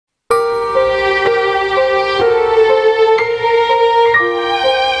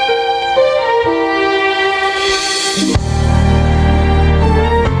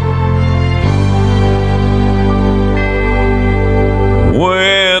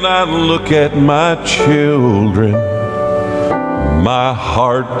When I look at my children, my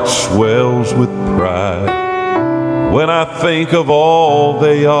heart swells with pride. When I think of all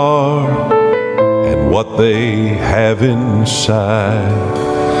they are and what they have inside.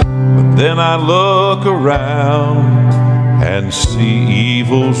 But then I look around and see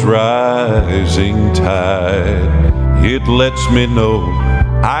evil's rising tide. It lets me know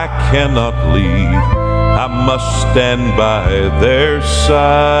I cannot leave. I must stand by their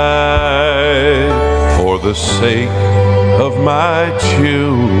side. For the sake of my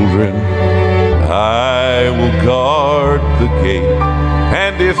children, I will guard the gate.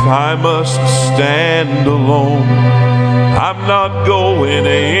 And if I must stand alone, I'm not going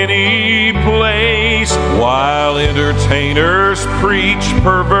any place while entertainers preach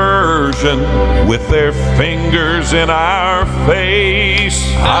perversion with their fingers in our face.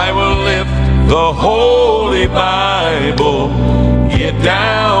 I will lift the Holy Bible, get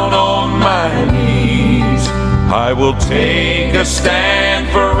down on my knees. I will take a stand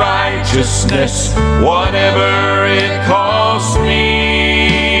for righteousness, whatever it costs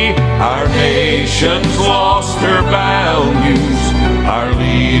me. Our nation's lost her values, our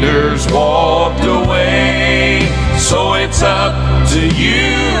leaders walked away. So it's up to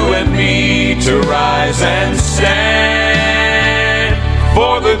you and me to rise and stand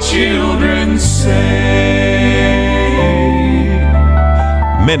for the children's sake.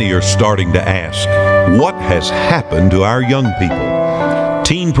 Many are starting to ask, what has happened to our young people?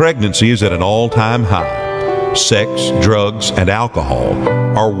 Teen pregnancy is at an all-time high. Sex, drugs, and alcohol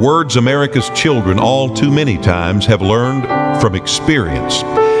are words America's children all too many times have learned from experience.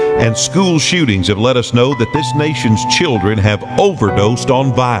 And school shootings have let us know that this nation's children have overdosed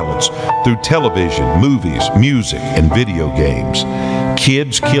on violence through television, movies, music, and video games.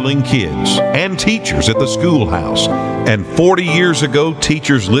 Kids killing kids, and teachers at the schoolhouse. And 40 years ago,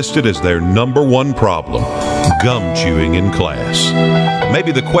 teachers listed as their #1 problem, gum chewing in class.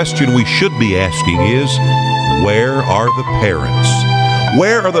 Maybe the question we should be asking is, where are the parents?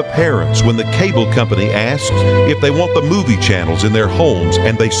 Where are the parents when the cable company asks if they want the movie channels in their homes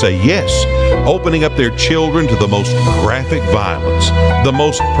and they say yes, opening up their children to the most graphic violence, the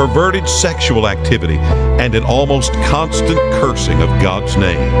most perverted sexual activity, and an almost constant cursing of God's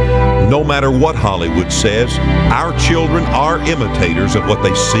name? No matter what Hollywood says, our children are imitators of what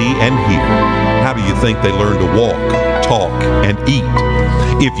they see and hear. How do you think they learn to walk, talk, and eat?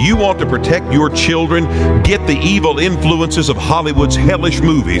 If you want to protect your children, get the evil influences of Hollywood's hellish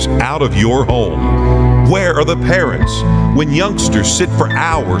movies out of your home. Where are the parents when youngsters sit for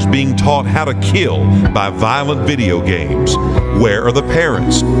hours being taught how to kill by violent video games? Where are the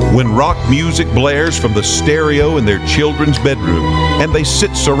parents when rock music blares from the stereo in their children's bedroom and they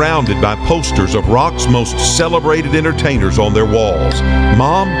sit surrounded by posters of rock's most celebrated entertainers on their walls?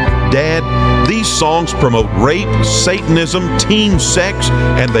 Mom, Dad, these songs promote rape, Satanism, teen sex,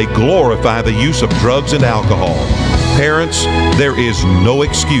 and they glorify the use of drugs and alcohol. Parents, there is no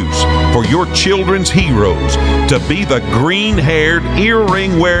excuse for your children's heroes to be the green-haired,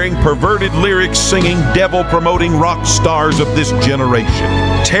 earring-wearing, perverted lyrics-singing, devil-promoting rock stars of this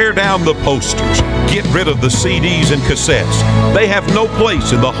generation. Tear down the posters. Get rid of the CDs and cassettes. They have no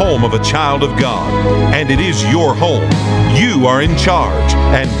place in the home of a child of God. And it is your home. You are in charge,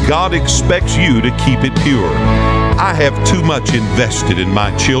 and God expects you to keep it pure. I have too much invested in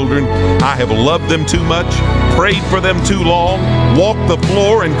my children. I have loved them too much, prayed for them too long, walked the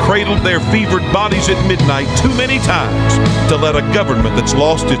floor and cradled their fevered bodies at midnight too many times to let a government that's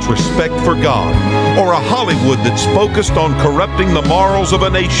lost its respect for God, or a Hollywood that's focused on corrupting the morals of a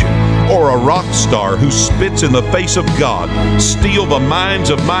nation, or a rock star who spits in the face of God steal the minds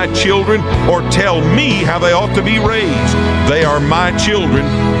of my children or tell me how they ought to be raised. They are my children.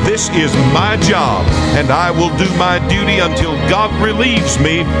 This is my job, and I will do my duty until God relieves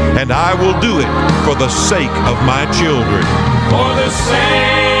me, and I will do it for the sake of my children. For the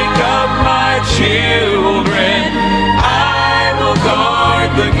sake of my children, I will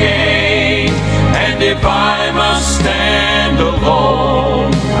guard the gate, and if I must stand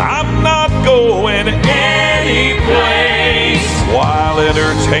alone, I'm not going any place. While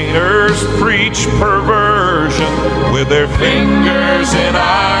entertainers preach perversion with their fingers in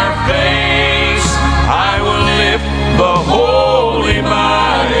our face, I will lift the Holy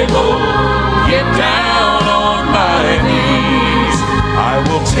Bible, get down on my knees. I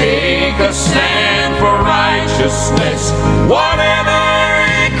will take a stand for righteousness, whatever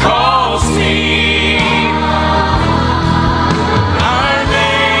it costs me. Our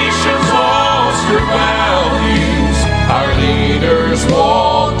nation's lost her values, our leaders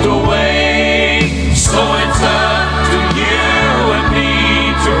walked away. So it's up to you and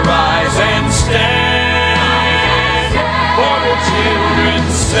me to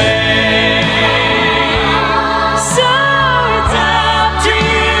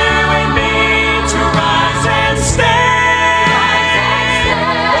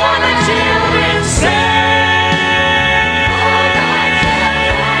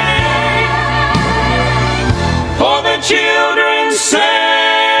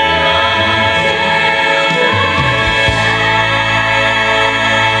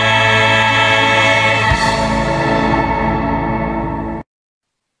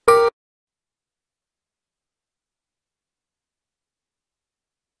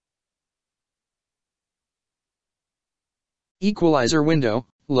equalizer window,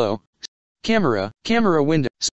 low, camera window,